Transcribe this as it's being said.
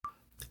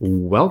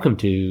Welcome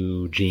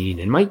to Gene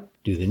and Mike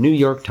do the New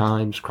York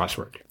Times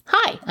crossword.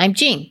 Hi, I'm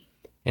Jean.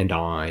 And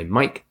I'm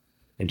Mike.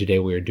 And today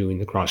we are doing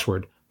the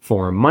crossword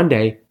for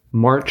Monday,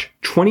 March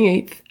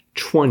 28th,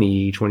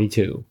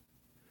 2022.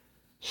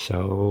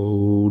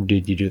 So,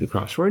 did you do the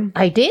crossword?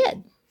 I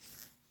did.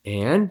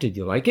 And did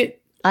you like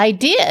it? I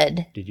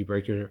did. Did you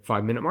break your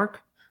 5-minute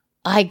mark?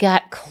 I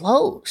got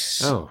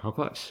close. Oh, how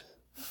close?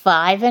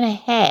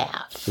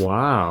 5.5.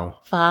 Wow.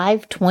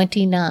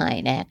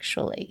 5:29,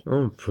 actually.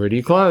 Oh,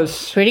 pretty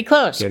close. Pretty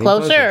close. Getting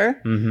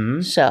Closer.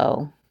 Mm-hmm.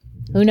 So,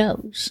 who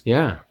knows?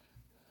 Yeah.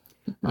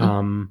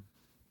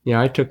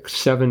 Yeah, I took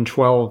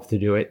 7:12 to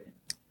do it.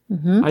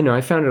 Mm-hmm. I know,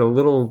 I found it a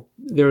little,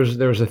 there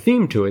was a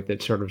theme to it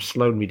that sort of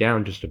slowed me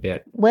down just a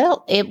bit.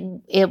 Well,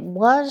 it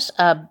was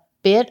a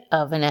bit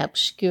of an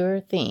obscure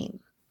theme.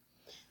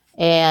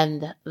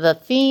 And the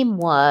theme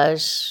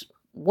was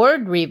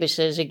word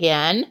rebuses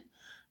again,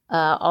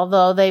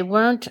 although they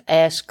weren't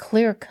as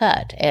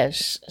clear-cut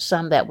as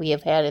some that we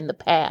have had in the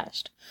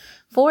past.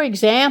 For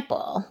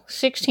example,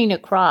 16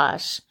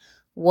 across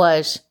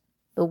was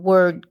the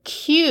word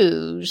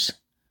cues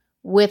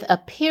with a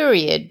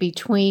period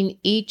between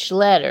each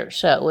letter.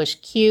 So it was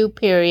Q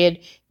period,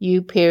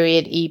 U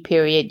period, E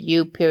period,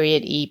 U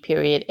period, E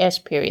period, S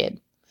period.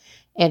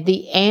 And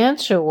the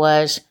answer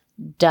was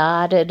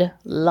dotted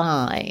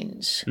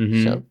lines.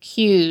 Mm-hmm. So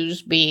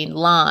Q's being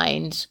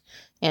lines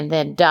and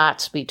then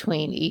dots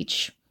between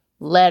each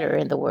letter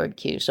in the word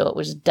Q. So it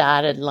was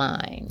dotted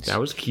lines. That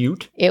was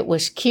cute. It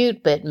was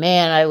cute, but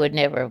man, I would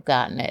never have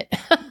gotten it.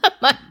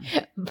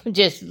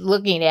 Just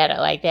looking at it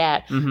like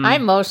that. Mm-hmm. I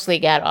mostly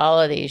got all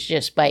of these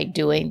just by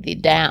doing the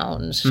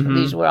downs. Mm-hmm.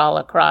 These were all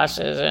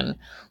acrosses, and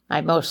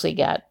I mostly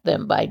got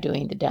them by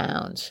doing the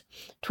downs.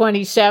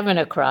 27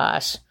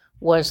 across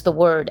was the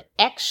word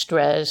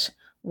extras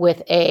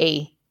with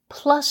a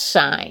plus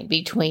sign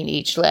between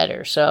each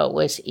letter. So it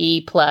was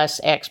E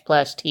plus, X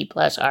plus, T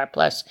plus, R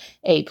plus,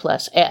 A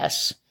plus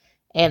S.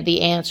 And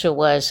the answer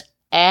was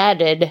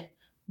added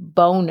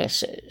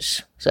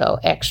bonuses. So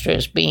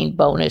extras being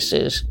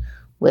bonuses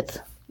with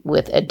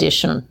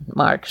addition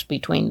marks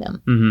between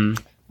them.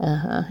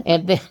 Mm-hmm.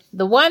 And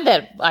the one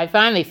that I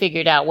finally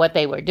figured out what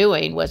they were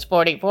doing was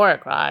 44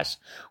 across,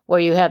 where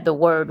you had the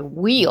word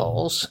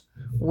wheels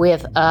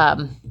with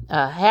a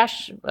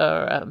hash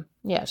or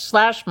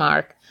slash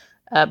mark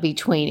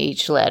between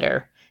each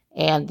letter,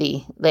 and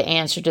the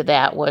answer to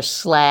that was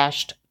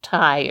slashed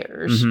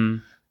tires.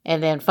 Mm-hmm.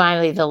 And then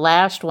finally, the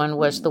last one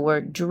was the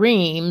word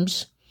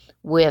dreams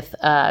with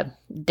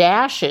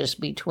dashes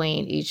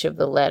between each of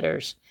the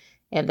letters,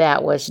 and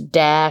that was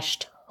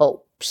dashed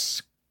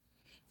hopes.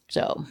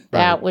 So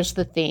that was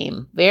the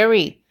theme.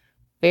 Very,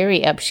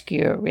 very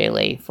obscure,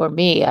 really, for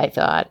me, I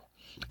thought.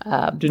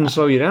 Didn't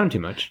slow you down too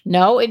much.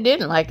 No, it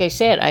didn't. Like I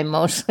said, I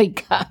mostly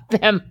got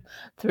them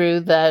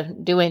through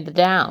doing the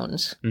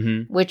downs,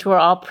 Mm-hmm. which were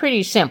all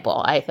pretty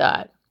simple, I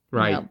thought.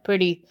 Right. You know,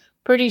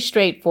 pretty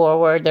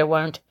straightforward. There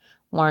weren't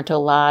a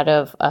lot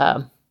of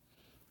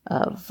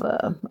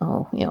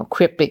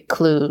cryptic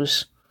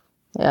clues.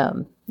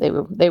 They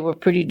were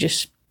pretty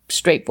just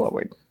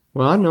straightforward.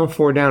 Well, I know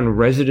 4 down,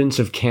 residents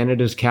of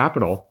Canada's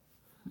capital.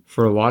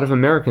 For a lot of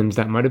Americans,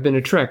 that might have been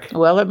a trick.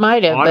 Well, it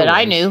might have, but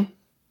I knew.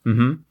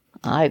 Mm-hmm.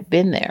 I've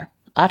been there.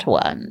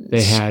 Ottawans.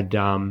 They had,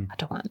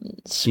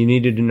 Ottawans. you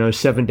needed to know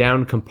 7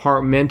 down,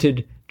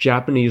 compartmented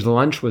Japanese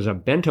lunch was a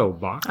bento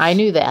box. I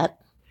knew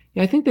that.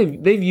 Yeah, I think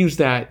they've used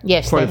that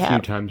quite a few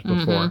have. times before.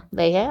 Mm-hmm.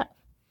 They have.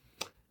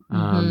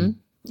 And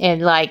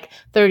like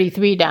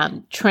 33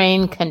 down,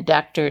 train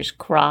conductors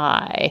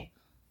cry,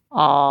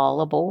 all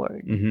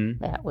aboard.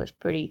 Mm-hmm. That was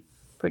pretty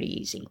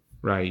easy.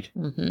 Right.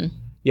 Mm-hmm.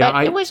 Yeah,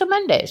 but it was a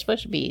Monday. It's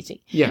supposed to be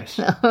easy. Yes.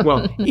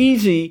 Well,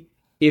 easy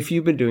if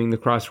you've been doing the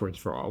crosswords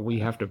for all. We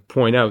have to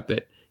point out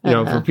that,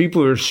 for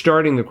people who are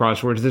starting the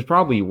crosswords, this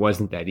probably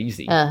wasn't that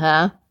easy.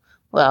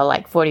 Well,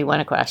 like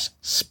 41 across,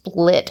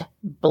 split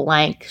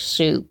blank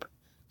soup,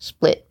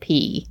 split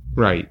pea.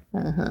 Right.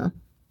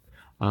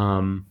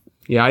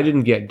 Yeah, I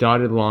didn't get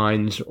dotted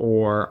lines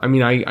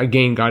I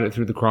again got it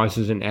through the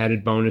crosses and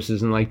added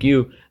bonuses. And like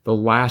you, the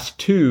last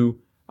two,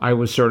 I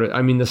was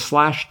the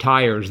slash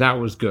tires, that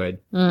was good.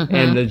 Mm-hmm.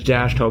 And the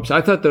dashed hopes,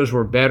 I thought those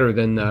were better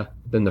than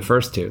the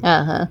first two.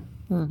 Mm-hmm.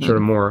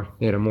 Sort of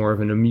they had a more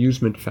of an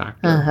amusement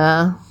factor.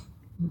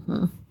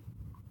 Mm-hmm.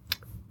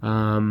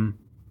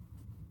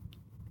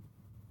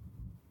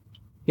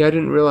 Yeah, I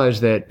didn't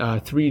realize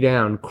that 3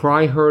 down,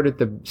 cry heard at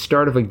the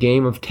start of a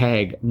game of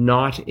tag,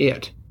 not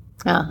it.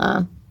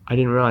 I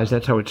didn't realize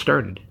that's how it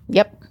started.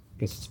 Yep.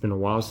 Guess it's been a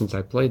while since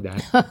I played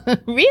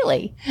that.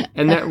 Really?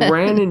 And that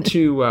ran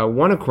into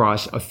 1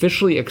 across,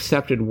 officially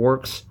accepted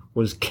works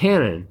was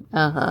canon.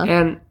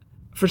 And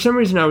for some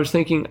reason I was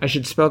thinking I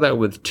should spell that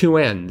with 2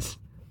 N's.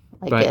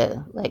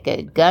 Like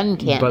a gun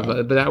cannon.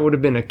 But that would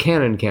have been a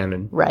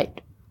cannon.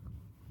 Right.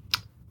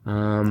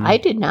 I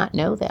did not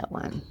know that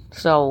one.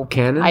 So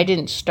Canon? I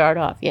didn't start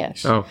off,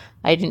 yes. Oh.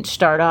 I didn't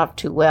start off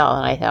too well,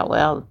 and I thought,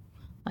 well,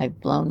 I've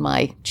blown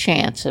my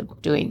chance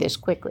of doing this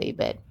quickly,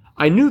 but...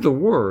 I knew the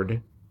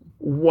word,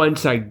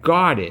 once I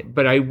got it.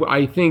 But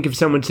I think if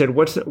someone said,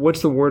 what's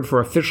the word for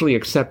officially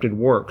accepted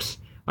works,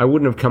 I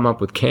wouldn't have come up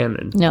with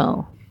canon.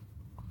 No.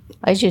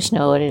 I just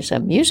know it is a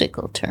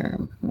musical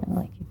term.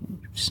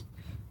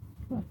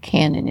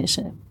 Canon is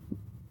a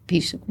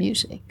piece of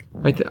music.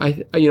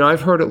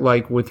 I've heard it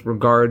like with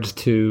regards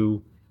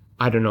to,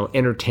 I don't know,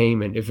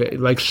 entertainment. If it,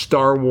 like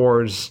Star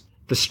Wars,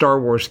 the Star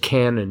Wars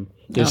canon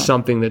is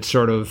something that's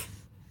sort of,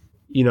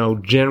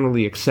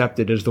 generally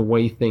accepted as the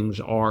way things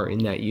are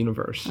in that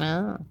universe.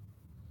 Oh.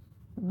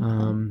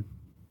 Okay.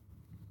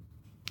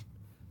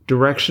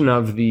 Direction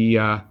of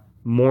the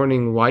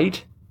morning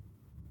light,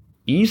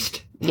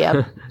 east.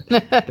 Yep.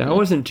 That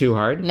wasn't too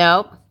hard.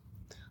 Nope.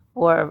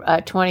 Or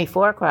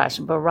 24 cross,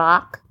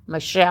 Barack,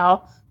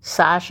 Michelle,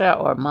 Sasha,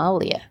 or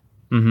Malia.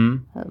 Mm-hmm.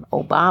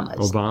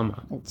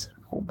 Obama. It's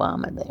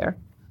Obama there.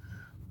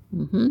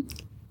 Mm-hmm.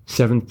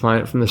 Seventh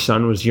planet from the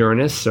sun was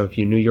Uranus, so if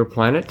you knew your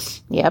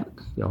planets, yep,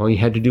 all you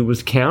had to do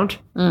was count.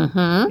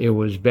 Mm-hmm. It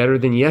was better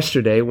than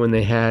yesterday when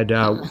they had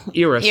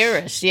Eris.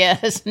 Eris,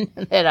 yes,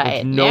 that I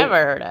had never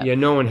heard of. Yeah,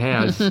 no one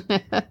has.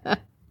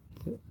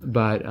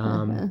 But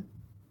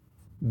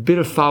bit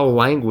of foul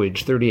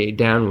language, 38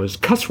 down, was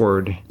cuss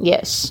word.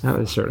 Yes. That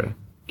was sort of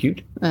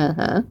cute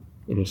in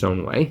its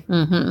own way.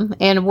 Mm-hmm.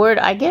 And a word,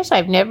 I guess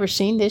I've never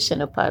seen this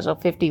in a puzzle,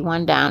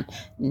 51 down,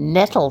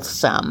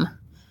 nettlesome.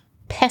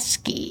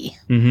 Pesky.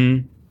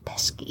 Mm-hmm.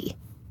 Pesky.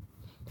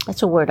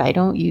 That's a word I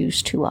don't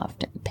use too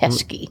often.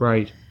 Pesky.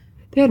 Right.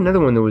 They had another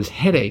one that was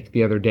headache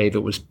the other day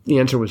the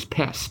answer was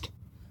pest.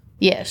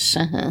 Yes.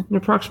 In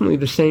approximately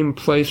the same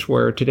place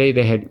where today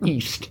they had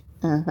east.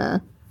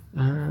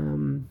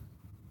 I'm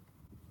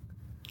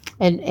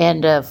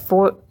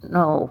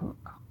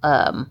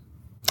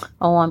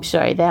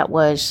sorry, that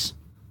was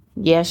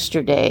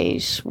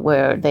yesterday's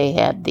where they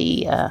had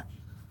the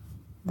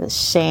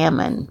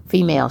salmon,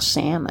 female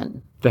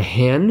salmon. The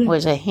hen?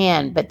 Was a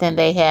hen, but then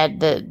they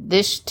had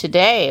this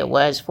today, it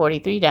was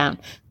 43 down.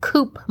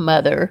 Coop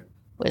mother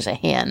was a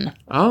hen.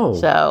 Oh.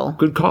 So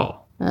good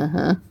call.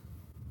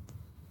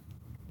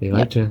 They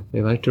like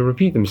to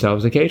repeat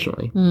themselves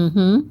occasionally.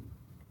 Mm-hmm.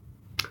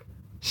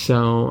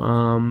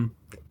 So,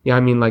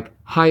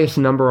 highest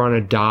number on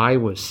a die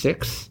was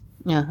 6.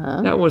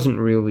 That wasn't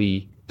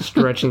really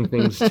stretching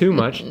things too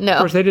much. No. Of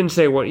course, they didn't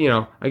say what,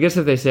 I guess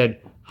if they said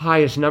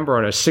highest number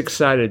on a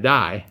 6-sided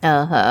die,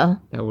 that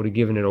would have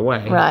given it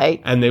away. Right.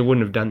 And they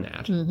wouldn't have done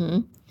that. Mm-hmm.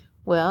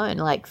 Well,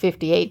 and like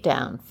 58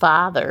 down,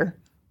 father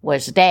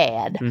was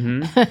dad.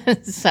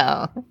 Mm-hmm.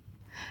 So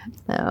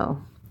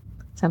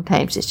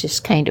sometimes it's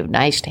just kind of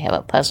nice to have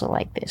a puzzle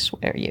like this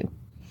where the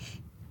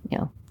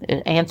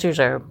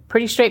answers are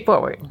pretty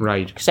straightforward.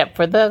 Right. Except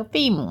for the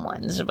theme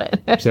ones.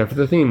 Except for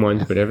the theme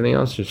ones, but everything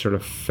else just sort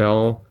of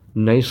fell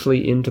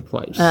nicely into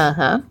place.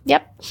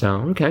 Yep. So,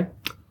 okay.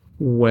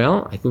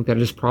 Well, I think that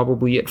is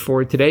probably it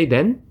for today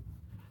then.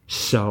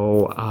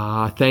 So,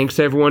 thanks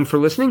everyone for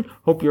listening.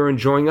 Hope you're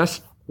enjoying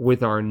us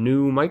with our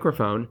new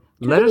microphone.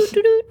 Let us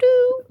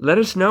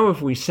know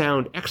if we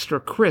sound extra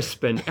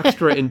crisp and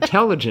extra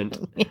intelligent.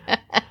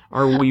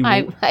 Are we?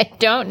 I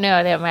don't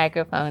know that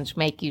microphones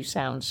make you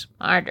sound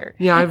smarter.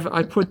 Yeah,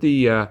 I put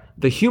the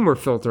humor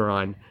filter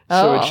on,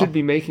 so it should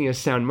be making us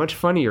sound much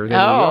funnier than we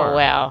are. Oh,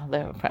 well,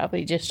 they're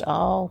probably just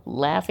all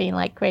laughing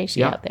like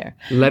crazy out there.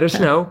 Let us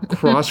know.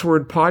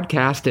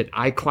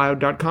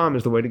 Crosswordpodcast@icloud.com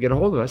is the way to get a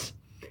hold of us.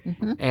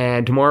 Mm-hmm.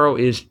 And tomorrow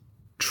is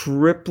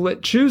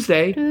Triplet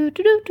Tuesday.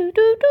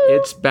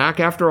 It's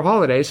back after a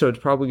holiday, so it's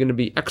probably going to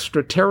be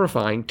extra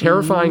terrifying.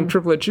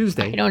 Triplet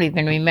Tuesday. I don't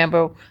even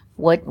remember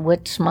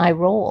what's my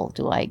role.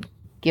 Do I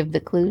give the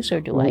clues or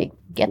do I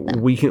get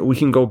them? We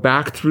can go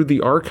back through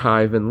the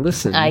archive and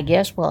listen. I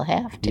guess we'll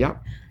have to.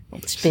 Yep.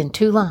 It's been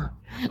too long.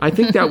 I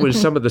think that was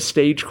some of the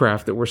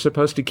stagecraft that we're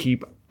supposed to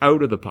keep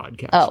out of the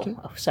podcast.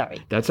 Oh, sorry.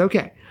 That's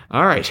okay.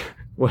 All right.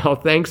 Well,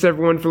 thanks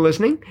everyone for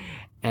listening.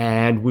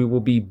 And we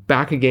will be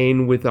back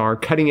again with our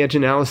cutting edge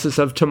analysis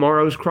of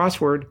tomorrow's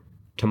crossword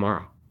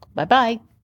tomorrow. Bye-bye.